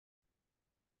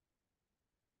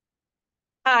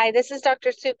Hi, this is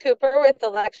Dr. Sue Cooper with the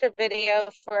lecture video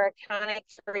for Accounting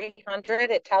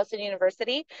 300 at Towson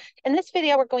University. In this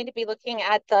video, we're going to be looking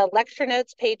at the lecture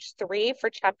notes, page 3 for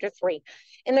chapter 3.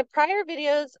 In the prior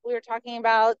videos, we were talking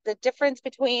about the difference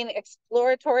between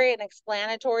exploratory and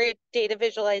explanatory data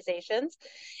visualizations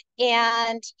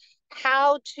and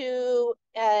how to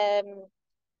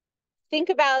think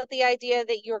about the idea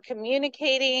that you're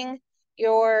communicating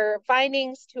your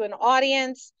findings to an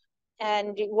audience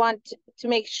and you want to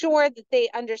make sure that they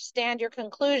understand your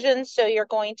conclusions. So you're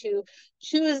going to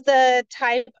choose the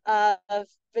type of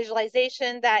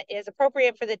visualization that is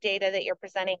appropriate for the data that you're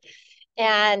presenting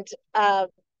and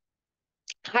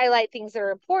highlight things that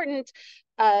are important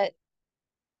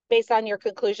based on your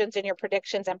conclusions and your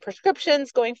predictions and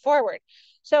prescriptions going forward.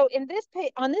 So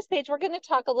on this page, we're going to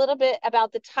talk a little bit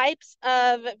about the types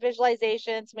of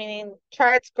visualizations, meaning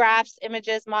charts, graphs,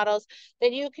 images, models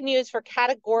that you can use for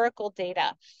categorical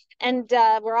data. And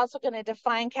we're also going to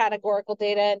define categorical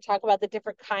data and talk about the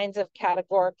different kinds of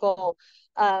categorical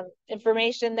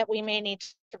information that we may need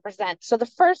to present. So the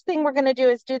first thing we're going to do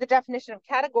is do the definition of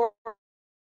categorical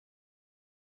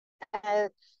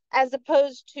as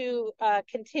opposed to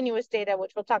continuous data,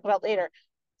 which we'll talk about later.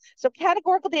 So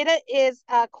categorical data is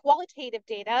qualitative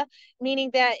data, meaning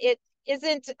that it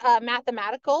isn't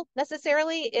mathematical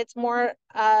necessarily. It's more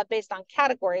based on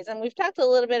categories. And we've talked a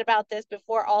little bit about this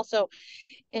before also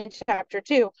in chapter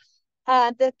 2.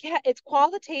 It's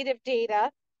qualitative data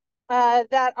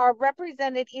that are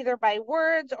represented either by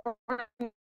words or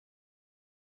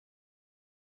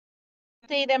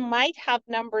data might have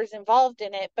numbers involved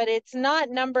in it, but it's not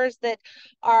numbers that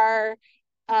are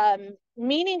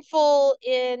meaningful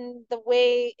in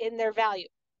their value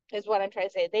is what I'm trying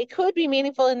to say. They could be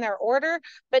meaningful in their order,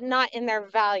 but not in their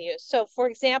value. So for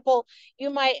example, you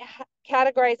might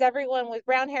categorize everyone with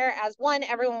brown hair as 1,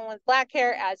 everyone with black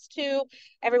hair as 2,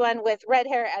 everyone with red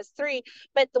hair as 3,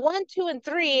 but the 1, 2, and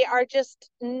 3 are just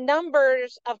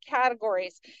numbers of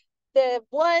categories. The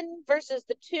 1 versus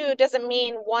the 2 doesn't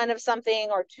mean 1 of something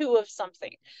or 2 of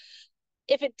something.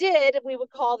 If it did, we would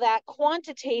call that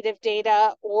quantitative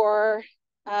data or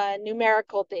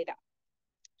numerical data.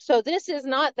 So this is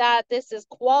not that. This is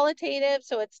qualitative.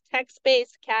 So it's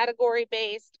text-based,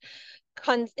 category-based.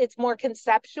 It's more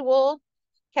conceptual.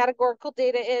 Categorical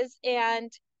data is,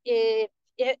 and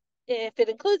if it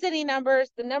includes any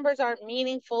numbers, the numbers aren't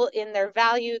meaningful in their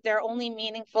value. They're only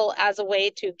meaningful as a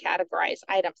way to categorize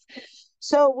items.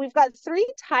 So we've got 3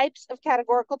 types of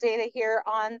categorical data here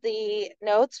on the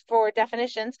notes for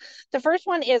definitions. The first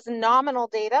one is nominal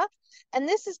data, and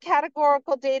this is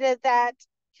categorical data that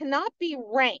cannot be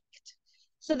ranked.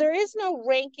 So there is no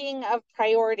ranking of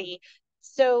priority.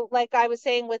 So like I was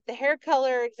saying with the hair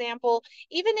color example,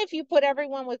 even if you put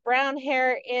everyone with brown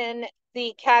hair in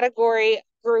the category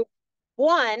group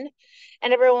 1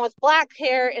 and everyone with black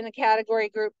hair in the category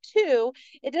group 2,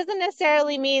 it doesn't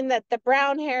necessarily mean that the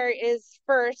brown hair is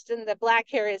first and the black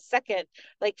hair is second,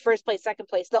 like first place, second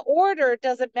place. The order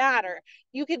doesn't matter.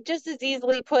 You could just as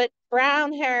easily put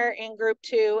brown hair in group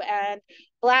 2 and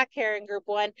black hair in group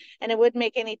 1, and it wouldn't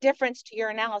make any difference to your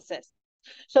analysis.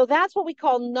 So that's what we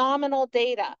call nominal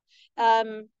data.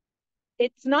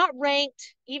 It's not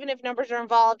ranked, even if numbers are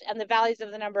involved, and the values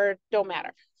of the number don't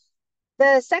matter.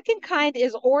 The second kind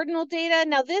is ordinal data.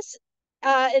 Now this,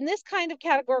 in this kind of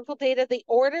categorical data, the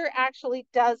order actually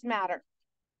does matter.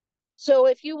 So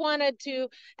if you wanted to,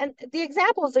 and the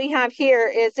examples we have here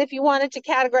is if you wanted to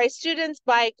categorize students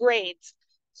by grades.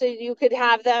 So you could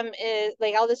have them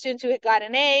like all the students who got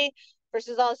an A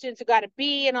versus all the students who got a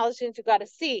B and all the students who got a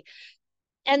C.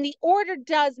 And the order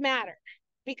does matter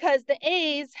because the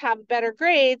A's have better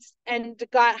grades and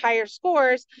got higher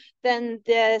scores than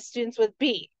the students with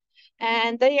B.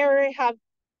 And they have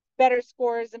better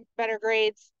scores and better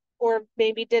grades, or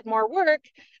maybe did more work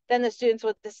than the students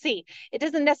with the C. It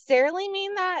doesn't necessarily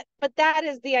mean that, but that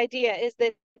is the idea, is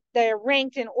that they're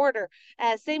ranked in order.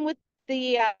 Same with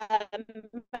the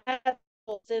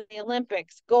medals in the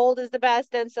Olympics. Gold is the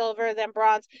best, then silver, then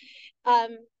bronze.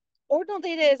 Ordinal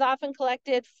data is often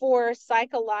collected for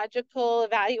psychological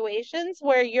evaluations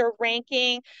where you're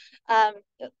ranking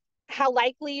how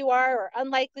likely you are or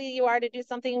unlikely you are to do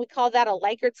something. We call that a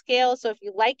Likert scale. So if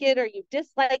you like it or you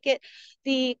dislike it,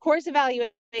 the course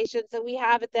evaluations that we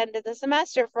have at the end of the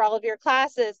semester for all of your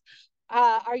classes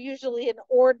are usually in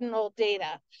ordinal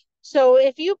data. So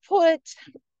if you put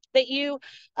that you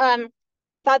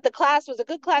thought the class was a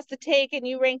good class to take and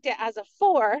you ranked it as a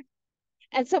 4,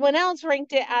 and someone else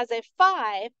ranked it as a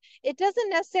 5, it doesn't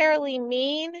necessarily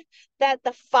mean that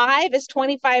the 5 is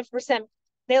 25%.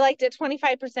 They liked it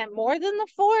 25% more than the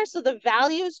 4, so the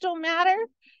values don't matter.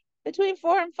 between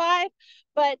 4 and 5,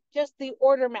 but just the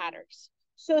order matters.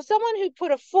 So someone who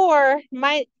put a 4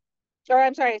 might, or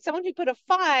I'm sorry, someone who put a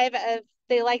 5, if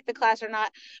they like the class or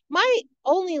not, might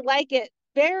only like it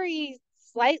very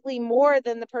slightly more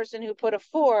than the person who put a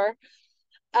 4.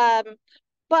 Um,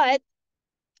 but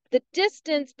the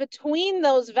distance between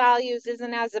those values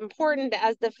isn't as important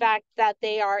as the fact that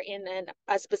they are in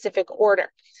a specific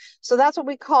order. So that's what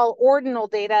we call ordinal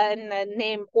data, and the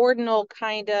name ordinal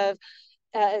kind of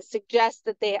suggests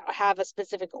that they have a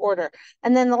specific order.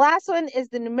 And then the last one is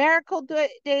the numerical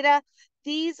data.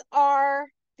 These are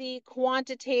the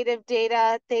quantitative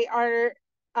data. They are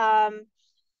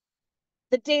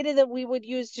the data that we would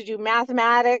use to do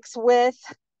mathematics with.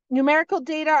 Numerical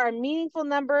data are meaningful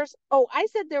numbers. Oh, I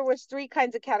said there was 3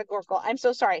 kinds of categorical. I'm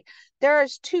so sorry.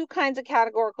 There's 2 kinds of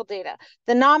categorical data.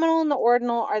 The nominal and the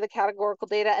ordinal are the categorical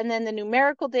data, and then the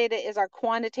numerical data is our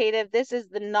quantitative. This is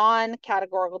the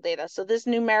non-categorical data. So this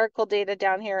numerical data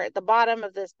down here at the bottom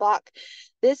of this block,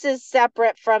 this is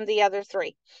separate from the other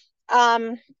 3.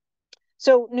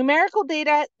 So numerical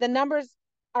data, the numbers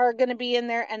are going to be in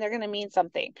there and they're going to mean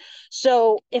something.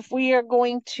 So if we are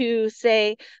going to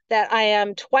say that I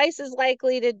am twice as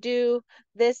likely to do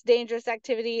this dangerous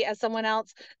activity as someone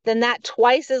else, then that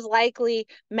twice as likely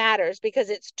matters because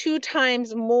it's 2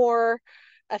 times more,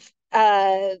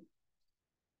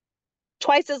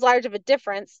 twice as large of a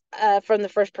difference from the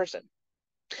first person.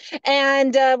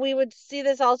 And we would see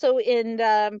this also in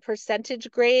percentage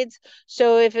grades.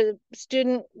 So if a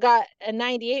student got a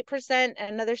 98% and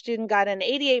another student got an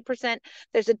 88%,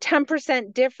 there's a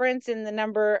 10% difference in the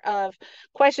number of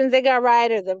questions they got right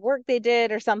or the work they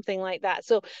did or something like that.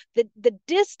 So the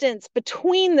distance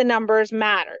between the numbers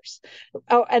matters.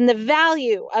 Oh, and the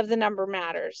value of the number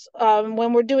matters.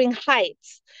 When we're doing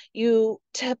heights, you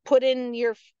put in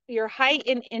your height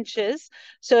in inches.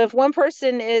 So if one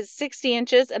person is 60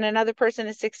 inches and another person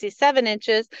is 67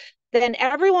 inches, then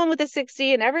everyone with a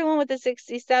 60 and everyone with a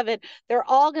 67, they're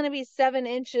all going to be 7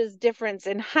 inches difference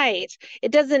in height.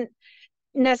 It doesn't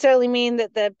necessarily mean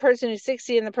that the person who's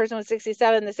 60 and the person with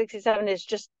 67, the 67 is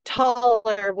just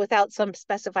taller without some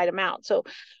specified amount. So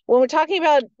when we're talking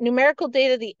about numerical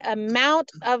data, the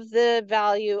amount of the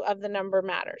value of the number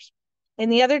matters. In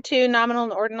the other 2, nominal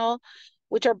and ordinal,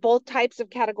 which are both types of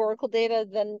categorical data,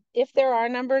 then if there are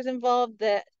numbers involved,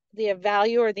 the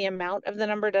value or the amount of the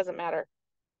number doesn't matter.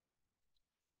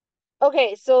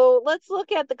 Okay, so let's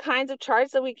look at the kinds of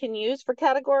charts that we can use for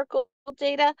categorical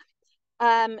data.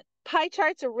 Pie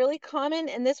charts are really common,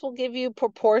 and this will give you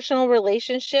proportional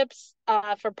relationships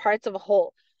for parts of a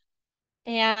whole.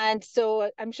 And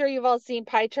so I'm sure you've all seen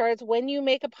pie charts. When you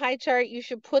make a pie chart, you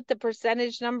should put the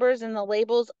percentage numbers and the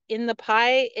labels in the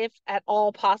pie if at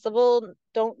all possible.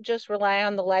 Don't just rely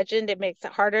on the legend. It makes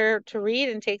it harder to read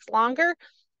and takes longer.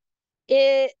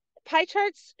 Pie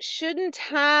charts shouldn't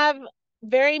have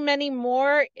very many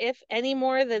more, if any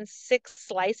more than 6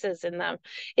 slices in them.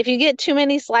 If you get too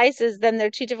many slices, then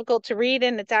they're too difficult to read,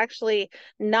 and it's actually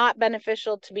not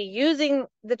beneficial to be using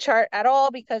the chart at all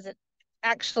because it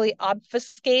actually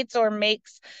obfuscates or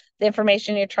makes the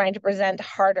information you're trying to present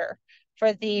harder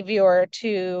for the viewer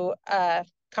to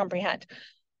comprehend.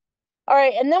 All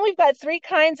right, and then we've got 3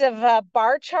 kinds of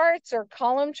bar charts or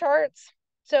column charts.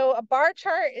 So a bar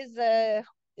chart is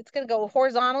it's going to go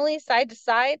horizontally side to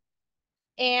side,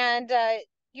 and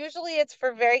usually it's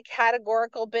for very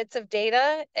categorical bits of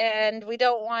data, and we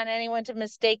don't want anyone to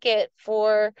mistake it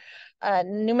for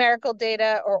numerical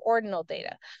data or ordinal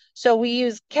data. So we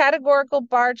use categorical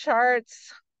bar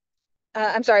charts,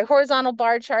 horizontal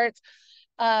bar charts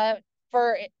to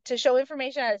show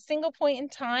information at a single point in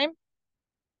time.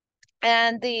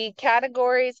 And the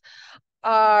categories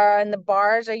and the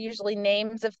bars are usually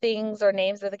names of things or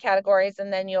names of the categories,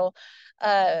 and then you'll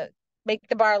make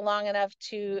the bar long enough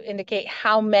to indicate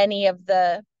how many of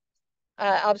the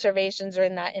observations are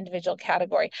in that individual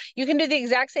category. You can do the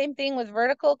exact same thing with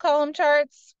vertical column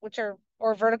charts,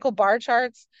 or vertical bar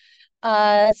charts.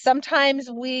 Sometimes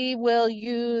we will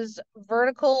use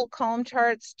vertical column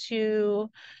charts to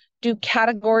do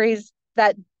categories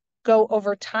that go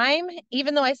over time,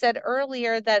 even though I said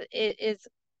earlier that it is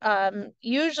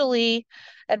usually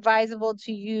advisable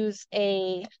to use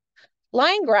a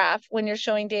line graph when you're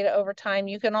showing data over time.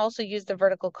 You can also use the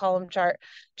vertical column chart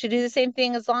to do the same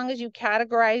thing as long as you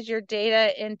categorize your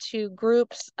data into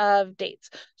groups of dates.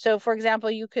 So for example,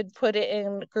 you could put it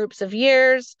in groups of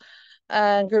years,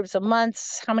 groups of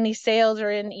months, how many sales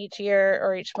are in each year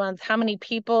or each month, how many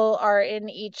people are in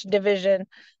each division,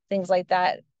 things like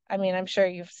that. I mean, I'm sure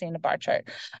you've seen a bar chart.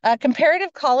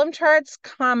 Comparative column charts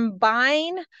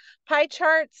combine pie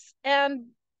charts and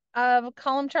of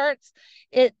column charts.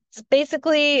 It's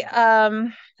basically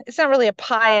it's not really a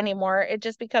pie anymore. It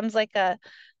just becomes like a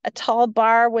tall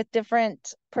bar with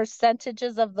different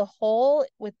percentages of the whole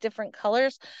with different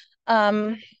colors.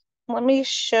 Um, Let me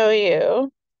show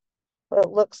you what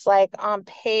it looks like on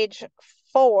page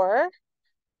 4.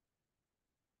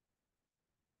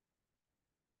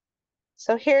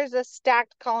 So here's a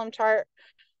stacked column chart.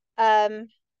 Um,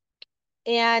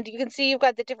 and you can see you've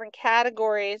got the different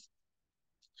categories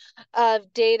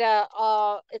of data.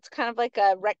 It's kind of like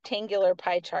a rectangular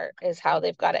pie chart is how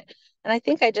they've got it. And I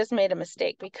think I just made a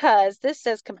mistake because this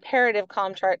says comparative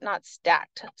column chart, not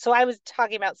stacked. So I was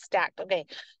talking about stacked. Okay.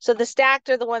 So the stacked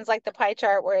are the ones like the pie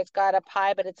chart where it's got a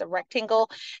pie, but it's a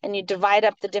rectangle, and you divide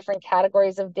up the different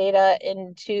categories of data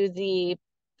into the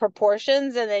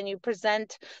proportions, and then you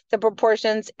present the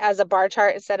proportions as a bar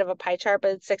chart instead of a pie chart,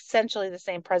 but it's essentially the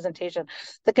same presentation.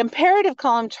 The comparative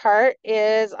column chart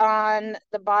is on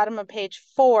the bottom of page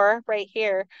 4 right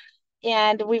here,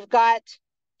 and we've got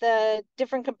the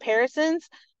different comparisons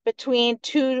between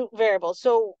two variables.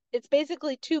 So it's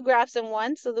basically two graphs in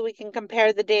one so that we can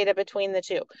compare the data between the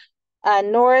two.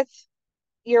 North,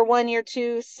 year 1, year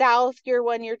 2, south, year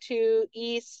 1, year 2,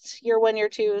 east, year 1, year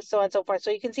 2, so on and so forth.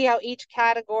 So you can see how each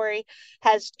category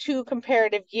has two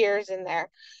comparative years in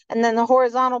there. And then the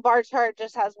horizontal bar chart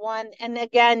just has one. And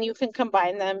again, you can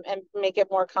combine them and make it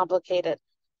more complicated.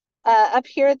 Up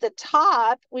here at the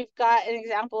top, we've got an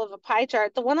example of a pie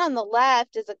chart. The one on the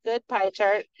left is a good pie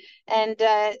chart. And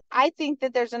I think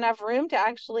that there's enough room to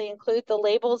actually include the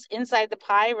labels inside the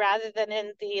pie rather than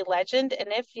in the legend. And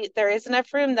if there is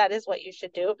enough room, that is what you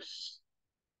should do.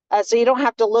 So you don't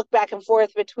have to look back and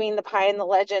forth between the pie and the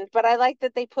legend. But I like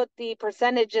that they put the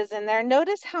percentages in there.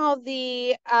 Notice how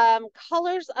the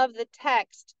colors of the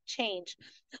text change.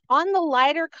 On the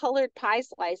lighter colored pie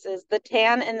slices, the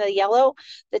tan and the yellow,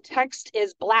 the text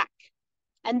is black.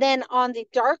 And then on the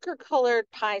darker colored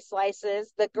pie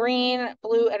slices, the green,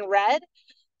 blue, and red,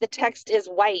 the text is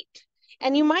white.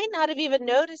 And you might not have even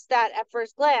noticed that at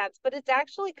first glance, but it's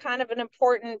actually kind of an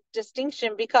important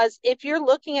distinction because if you're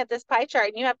looking at this pie chart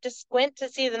and you have to squint to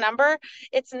see the number,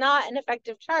 it's not an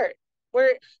effective chart.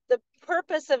 Where the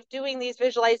purpose of doing these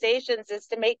visualizations is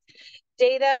to make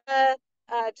data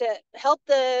to help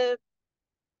the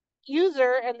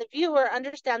user and the viewer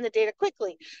understand the data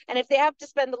quickly. And if they have to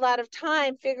spend a lot of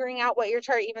time figuring out what your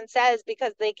chart even says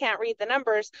because they can't read the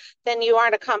numbers, then you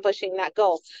aren't accomplishing that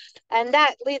goal. And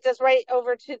that leads us right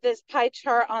over to this pie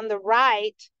chart on the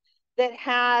right that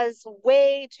has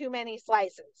way too many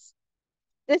slices.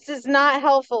 This is not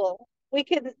helpful. We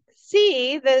can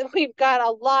see that we've got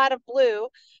a lot of blue,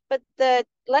 but the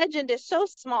legend is so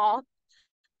small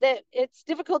that it's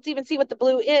difficult to even see what the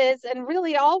blue is. And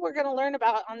really all we're going to learn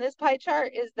about on this pie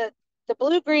chart is that the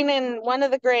blue, green, and one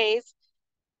of the grays,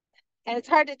 and it's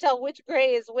hard to tell which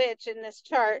gray is which in this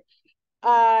chart,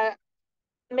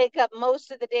 make up most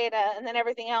of the data. And then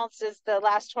everything else is the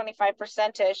last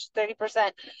 25%-ish, 30%.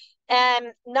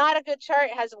 And not a good chart,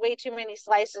 has way too many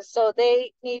slices. So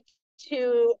they need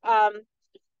to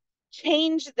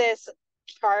change this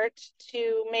chart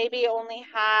to maybe only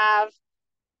have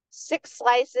 6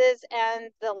 slices, and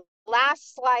the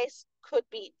last slice could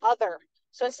be other.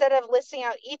 So instead of listing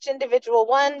out each individual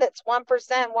one that's 1%,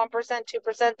 1%,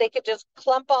 2%, they could just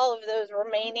clump all of those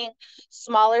remaining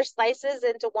smaller slices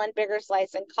into one bigger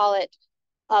slice and call it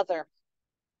other.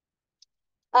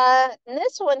 And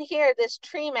this one here, this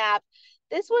tree map,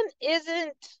 this one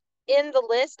isn't in the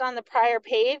list on the prior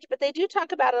page, but they do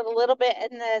talk about it a little bit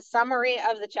in the summary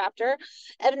of the chapter.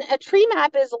 And a tree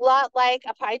map is a lot like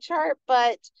a pie chart,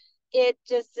 but it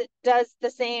just does the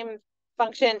same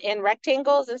function in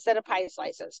rectangles instead of pie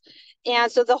slices.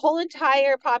 And so the whole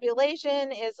entire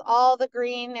population is all the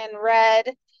green and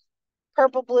red,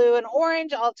 purple, blue, and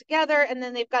orange all together. And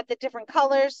then they've got the different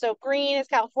colors. So green is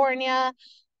California,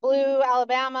 blue,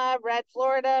 Alabama, red,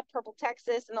 Florida, purple,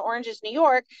 Texas, and the orange is New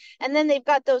York. And then they've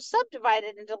got those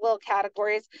subdivided into little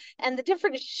categories. And the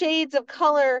different shades of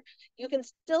color, you can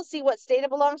still see what state it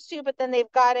belongs to, but then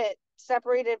they've got it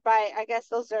separated by, I guess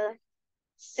those are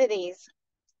cities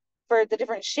for the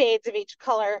different shades of each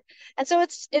color. And so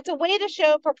it's a way to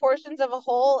show proportions of a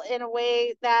whole in a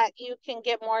way that you can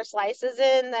get more slices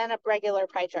in than a regular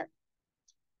pie chart.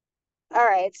 All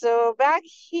right, so back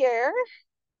here,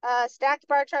 stacked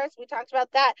bar charts, we talked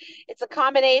about that. It's a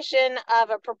combination of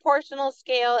a proportional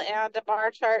scale and a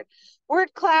bar chart.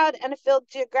 Word cloud and a filled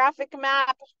geographic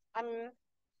map.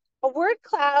 A word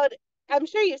cloud, I'm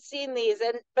sure you've seen these,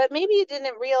 but maybe you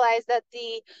didn't realize that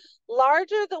the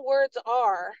larger the words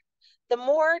are, the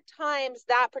more times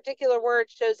that particular word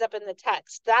shows up in the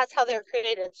text. That's how they're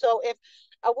created. So if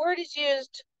a word is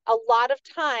used a lot of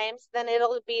times, then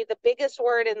it'll be the biggest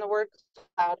word in the word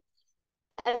cloud.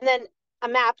 And then a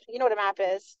map, you know what a map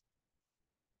is.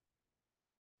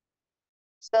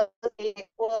 So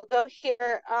we'll go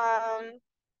here.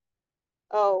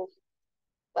 Oh,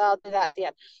 well, I'll do that at the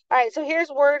end. All right, so here's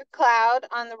word cloud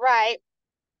on the right.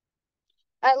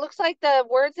 It looks like the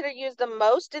words that are used the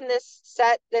most in this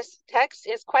text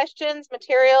is questions,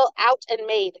 material, out, and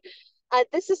made.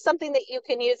 This is something that you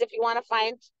can use if you want to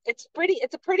find, it's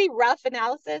a pretty rough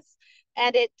analysis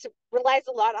and it relies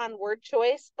a lot on word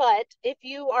choice. But if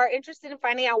you are interested in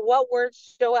finding out what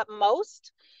words show up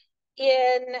most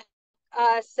in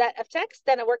a set of text,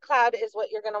 then a word cloud is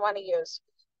what you're going to want to use.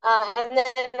 And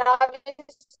then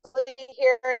obviously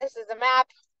here, this is a map.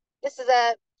 This is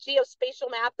a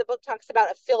geospatial map. The book talks about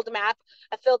a filled map.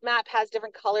 A filled map has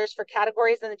different colors for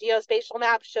categories, and the geospatial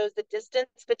map shows the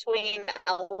distance between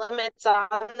elements on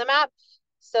the map.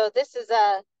 So this is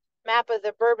a map of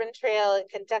the Bourbon Trail in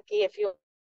Kentucky. If you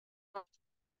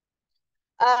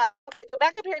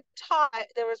back up here top,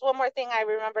 there was one more thing I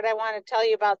remembered I want to tell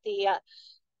you about the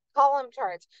column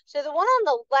charts. So the one on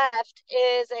the left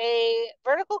is a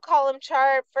vertical column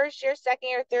chart, first year, second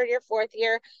year, third year, fourth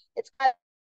year. It's got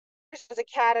as a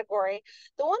category.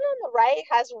 The one on the right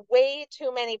has way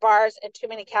too many bars and too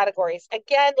many categories.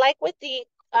 Again, like with the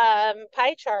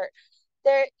pie chart,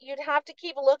 there you'd have to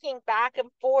keep looking back and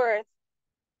forth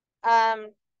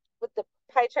with the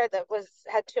pie chart that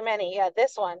had too many. Yeah,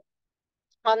 this one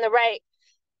on the right.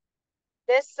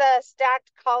 This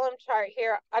stacked column chart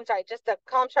here, I'm sorry, just the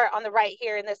column chart on the right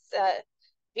here in this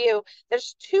view,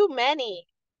 there's too many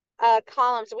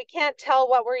columns. We can't tell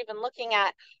what we're even looking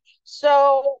at.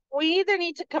 So we either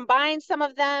need to combine some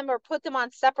of them or put them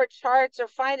on separate charts or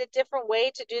find a different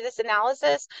way to do this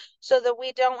analysis so that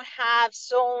we don't have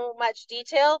so much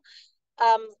detail.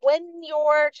 When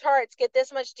your charts get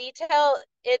this much detail,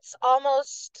 it's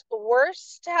almost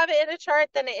worse to have it in a chart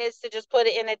than it is to just put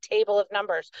it in a table of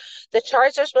numbers. The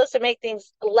charts are supposed to make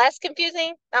things less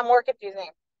confusing, not more confusing.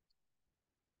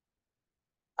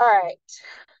 All right.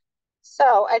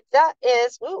 So that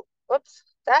is, whoops,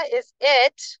 that is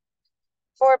it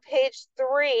for page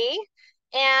 3.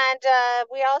 And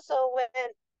we also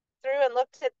went through and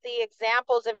looked at the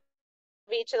examples of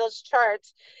each of those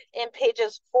charts in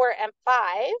pages 4 and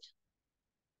 5.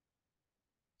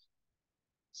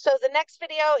 So the next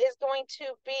video is going to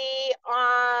be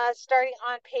starting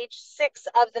on page 6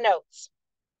 of the notes.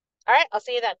 All right, I'll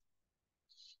see you then.